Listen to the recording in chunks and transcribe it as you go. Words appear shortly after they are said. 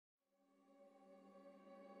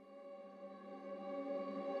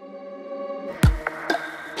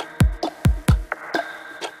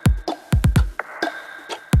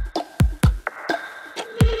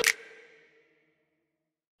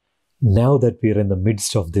now that we're in the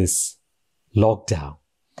midst of this lockdown,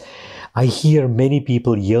 I hear many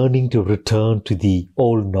people yearning to return to the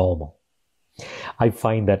old normal. I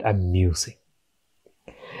find that amusing.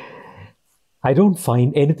 I don't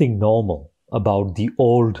find anything normal about the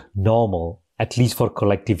old normal, at least for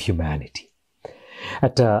collective humanity.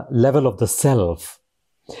 At a level of the self,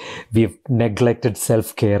 we've neglected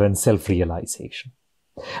self-care and self-realization.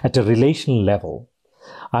 At a relational level,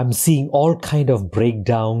 I'm seeing all kind of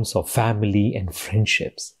breakdowns of family and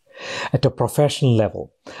friendships. At a professional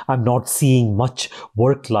level, I'm not seeing much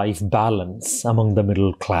work-life balance among the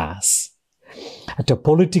middle class. At a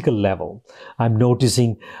political level, I'm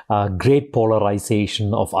noticing a great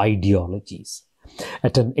polarization of ideologies.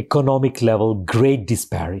 At an economic level, great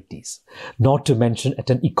disparities. Not to mention at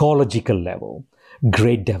an ecological level,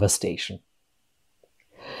 great devastation.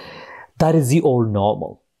 That is the old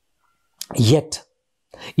normal. Yet,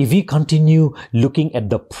 if we continue looking at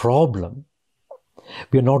the problem,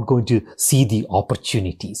 we are not going to see the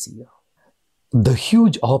opportunities here. The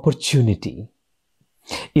huge opportunity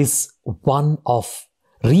is one of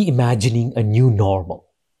reimagining a new normal.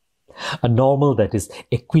 A normal that is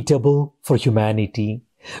equitable for humanity,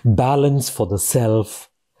 balanced for the self,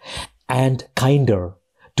 and kinder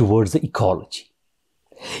towards the ecology.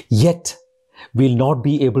 Yet, we'll not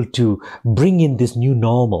be able to bring in this new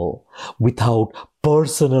normal without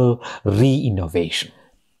personal re-innovation.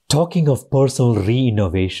 Talking of personal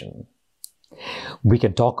re-innovation, we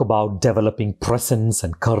can talk about developing presence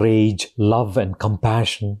and courage, love and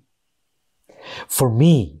compassion. For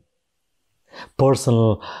me,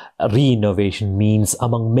 personal re-innovation means,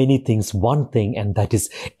 among many things, one thing, and that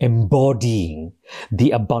is embodying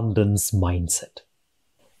the abundance mindset.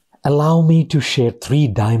 Allow me to share 3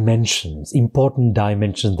 dimensions, important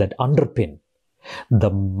dimensions that underpin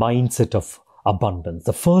the mindset of abundance.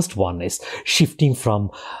 The first one is shifting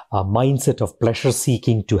from a mindset of pleasure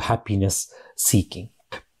seeking to happiness seeking.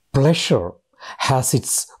 Pleasure has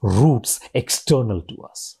its roots external to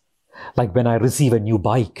us. Like when I receive a new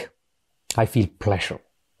bike, I feel pleasure.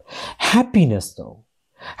 Happiness, though,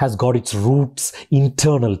 has got its roots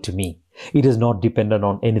internal to me. It is not dependent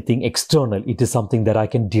on anything external. It is something that I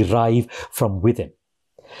can derive from within.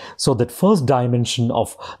 So that first dimension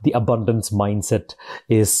of the abundance mindset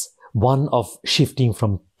is one of shifting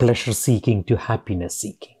from pleasure seeking to happiness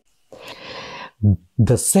seeking.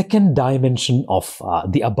 The second dimension of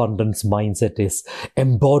the abundance mindset is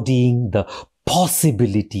embodying the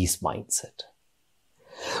possibilities mindset,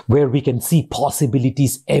 where we can see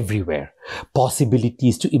possibilities everywhere,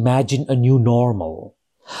 possibilities to imagine a new normal,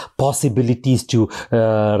 possibilities to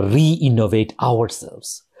re-innovate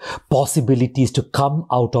ourselves, possibilities to come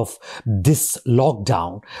out of this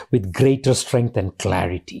lockdown with greater strength and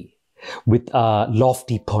clarity, with a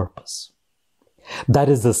lofty purpose. That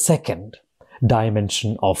is the second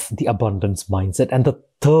dimension of the abundance mindset. And the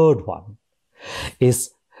third one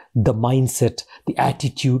is the mindset, the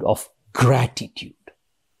attitude of gratitude.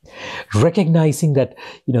 Recognizing that,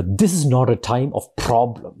 this is not a time of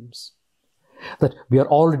problems, that we are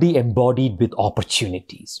already embodied with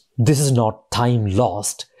opportunities. This is not time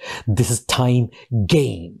lost. This is time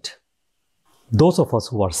gained. Those of us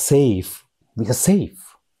who are safe, we are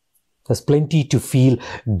safe. There's plenty to feel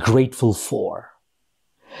grateful for.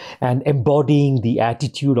 And embodying the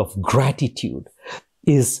attitude of gratitude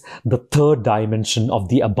is the third dimension of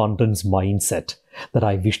the abundance mindset that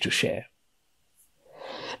I wish to share.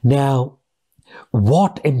 Now,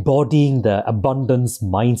 what embodying the abundance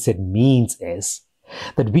mindset means is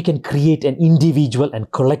that we can create an individual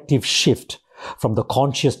and collective shift from the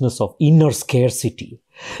consciousness of inner scarcity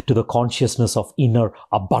to the consciousness of inner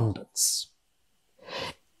abundance.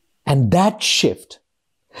 And that shift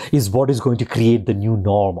is what is going to create the new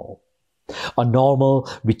normal. A normal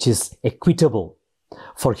which is equitable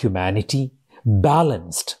for humanity,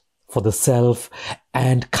 balanced for the self,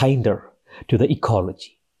 and kinder to the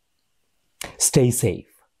ecology. Stay safe,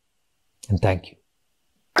 and thank you.